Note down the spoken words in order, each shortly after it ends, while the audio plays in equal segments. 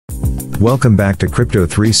Welcome back to Crypto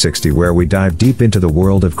 360, where we dive deep into the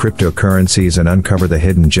world of cryptocurrencies and uncover the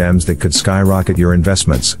hidden gems that could skyrocket your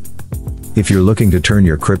investments. If you're looking to turn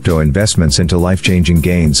your crypto investments into life-changing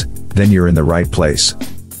gains, then you're in the right place.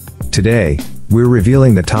 Today, we're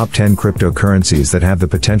revealing the top 10 cryptocurrencies that have the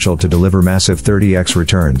potential to deliver massive 30x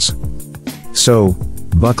returns. So,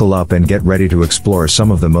 buckle up and get ready to explore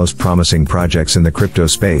some of the most promising projects in the crypto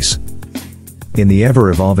space. In the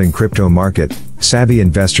ever-evolving crypto market, savvy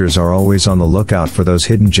investors are always on the lookout for those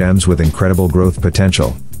hidden gems with incredible growth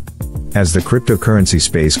potential. As the cryptocurrency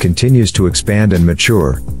space continues to expand and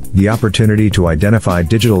mature, the opportunity to identify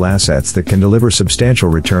digital assets that can deliver substantial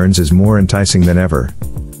returns is more enticing than ever.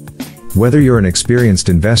 Whether you're an experienced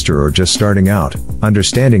investor or just starting out,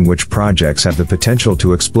 understanding which projects have the potential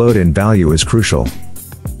to explode in value is crucial.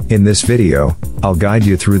 In this video, I'll guide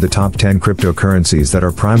you through the top 10 cryptocurrencies that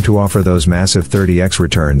are primed to offer those massive 30x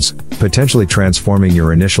returns, potentially transforming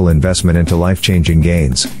your initial investment into life-changing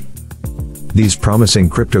gains. These promising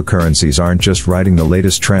cryptocurrencies aren't just riding the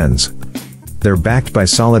latest trends. They're backed by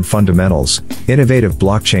solid fundamentals, innovative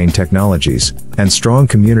blockchain technologies, and strong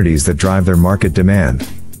communities that drive their market demand.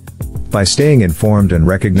 By staying informed and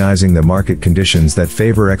recognizing the market conditions that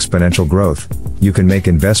favor exponential growth, you can make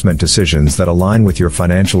investment decisions that align with your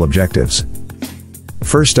financial objectives.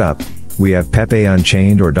 First up, we have Pepe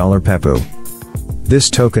Unchained, or $Pepu. This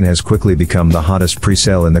token has quickly become the hottest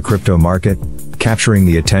presale in the crypto market, capturing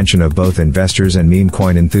the attention of both investors and meme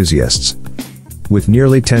coin enthusiasts. With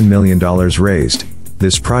nearly $10 million raised,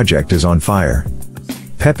 this project is on fire.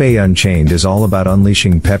 Pepe Unchained is all about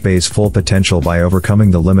unleashing Pepe's full potential by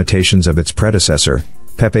overcoming the limitations of its predecessor,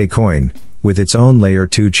 Pepe Coin, with its own Layer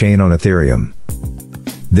 2 chain on Ethereum.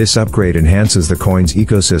 This upgrade enhances the coin's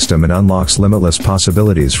ecosystem and unlocks limitless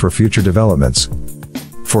possibilities for future developments.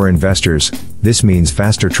 For investors, this means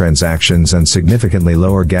faster transactions and significantly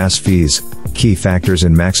lower gas fees, key factors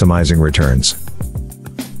in maximizing returns.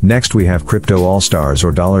 Next we have Crypto All-Stars,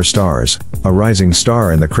 or $Stars, a rising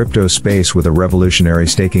star in the crypto space with a revolutionary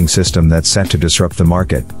staking system that's set to disrupt the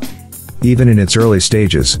market. Even in its early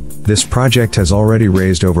stages, this project has already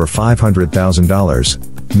raised over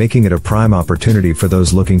 $500,000, making it a prime opportunity for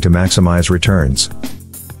those looking to maximize returns.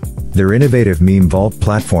 Their innovative meme vault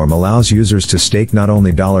platform allows users to stake not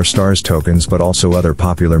only $Stars tokens but also other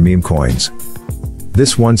popular meme coins.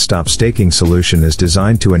 This one-stop staking solution is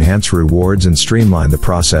designed to enhance rewards and streamline the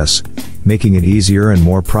process, making it easier and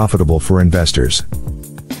more profitable for investors.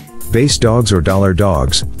 Base Dogs, or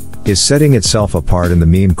 $Dogs, is setting itself apart in the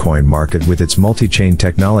meme coin market with its multi-chain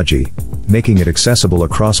technology, making it accessible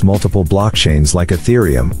across multiple blockchains like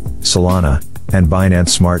Ethereum, Solana, and Binance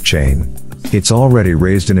Smart Chain. It's already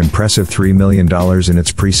raised an impressive $3 million in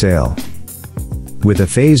its pre-sale. With a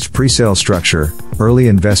phased pre-sale structure, early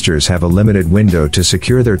investors have a limited window to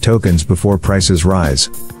secure their tokens before prices rise.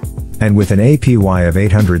 And with an APY of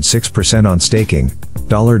 806% on staking,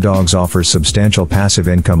 $Dogs offers substantial passive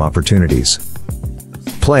income opportunities.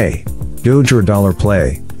 Play, Doge, or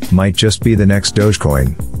 $Play, might just be the next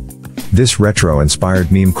Dogecoin. This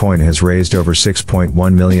retro-inspired meme coin has raised over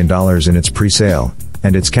 $6.1 million in its pre-sale,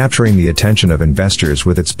 and it's capturing the attention of investors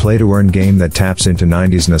with its play-to-earn game that taps into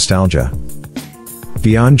 90s nostalgia.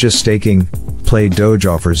 Beyond just staking, Play Doge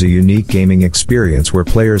offers a unique gaming experience where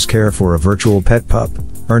players care for a virtual pet pup,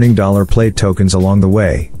 earning $Play tokens along the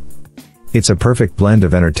way. It's a perfect blend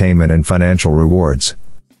of entertainment and financial rewards.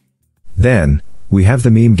 Then, we have the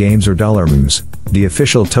Meme Games, or $Memes, the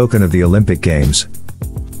official token of the Olympic Games.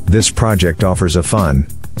 This project offers a fun,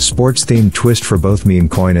 sports-themed twist for both meme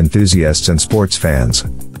coin enthusiasts and sports fans.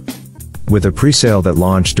 With a pre-sale that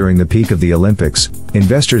launched during the peak of the Olympics,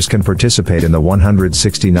 investors can participate in the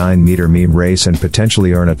 169-meter meme race and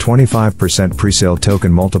potentially earn a 25% pre-sale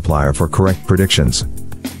token multiplier for correct predictions.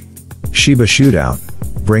 Shiba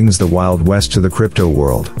Shootout brings the Wild West to the crypto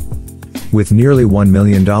world. With nearly $1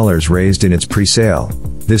 million raised in its pre-sale,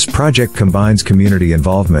 this project combines community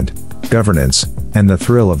involvement, governance, and the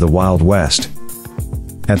thrill of the Wild West.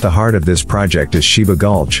 At the heart of this project is Shiba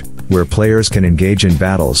Gulch, where players can engage in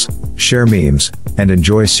battles, share memes, and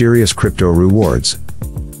enjoy serious crypto rewards.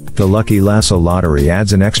 The Lucky Lasso lottery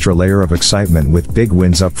adds an extra layer of excitement with big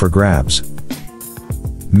wins up for grabs.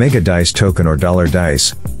 Mega Dice token, or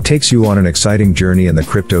 $Dice, takes you on an exciting journey in the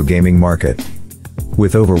crypto gaming market.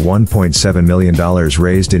 With over $1.7 million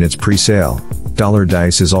raised in its pre-sale,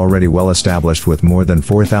 $Dice is already well established with more than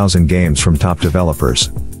 4,000 games from top developers.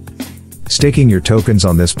 Staking your tokens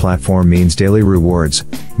on this platform means daily rewards,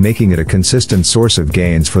 making it a consistent source of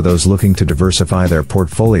gains for those looking to diversify their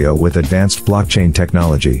portfolio with advanced blockchain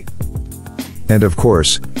technology. And of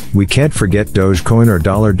course, we can't forget Dogecoin, or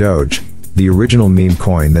 $Doge, the original meme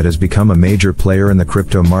coin that has become a major player in the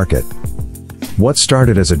crypto market. What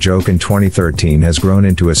started as a joke in 2013 has grown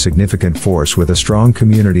into a significant force with a strong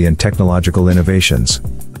community and technological innovations.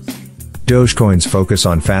 Dogecoin's focus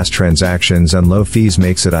on fast transactions and low fees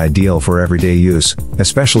makes it ideal for everyday use,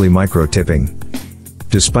 especially micro-tipping.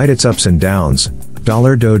 Despite its ups and downs,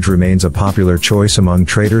 $Doge remains a popular choice among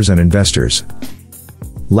traders and investors.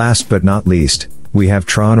 Last but not least, we have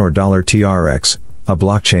Tron or $TRX, a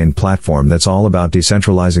blockchain platform that's all about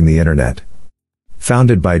decentralizing the internet.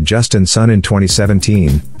 Founded by Justin Sun in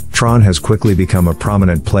 2017, Tron has quickly become a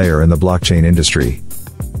prominent player in the blockchain industry.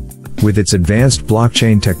 With its advanced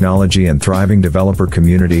blockchain technology and thriving developer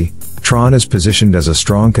community, Tron is positioned as a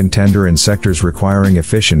strong contender in sectors requiring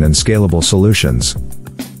efficient and scalable solutions.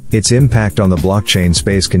 Its impact on the blockchain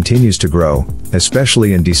space continues to grow,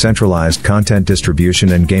 especially in decentralized content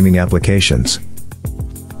distribution and gaming applications.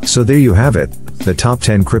 So there you have it, the top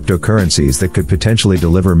 10 cryptocurrencies that could potentially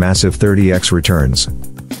deliver massive 30x returns.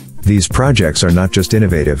 These projects are not just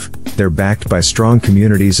innovative, they're backed by strong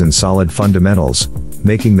communities and solid fundamentals,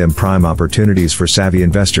 making them prime opportunities for savvy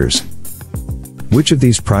investors. Which of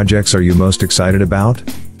these projects are you most excited about?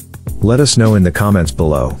 Let us know in the comments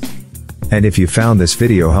below. And if you found this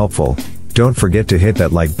video helpful, don't forget to hit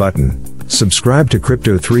that like button, subscribe to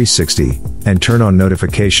Crypto 360, and turn on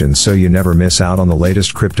notifications so you never miss out on the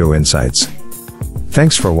latest crypto insights.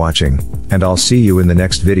 Thanks for watching, and I'll see you in the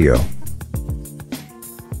next video.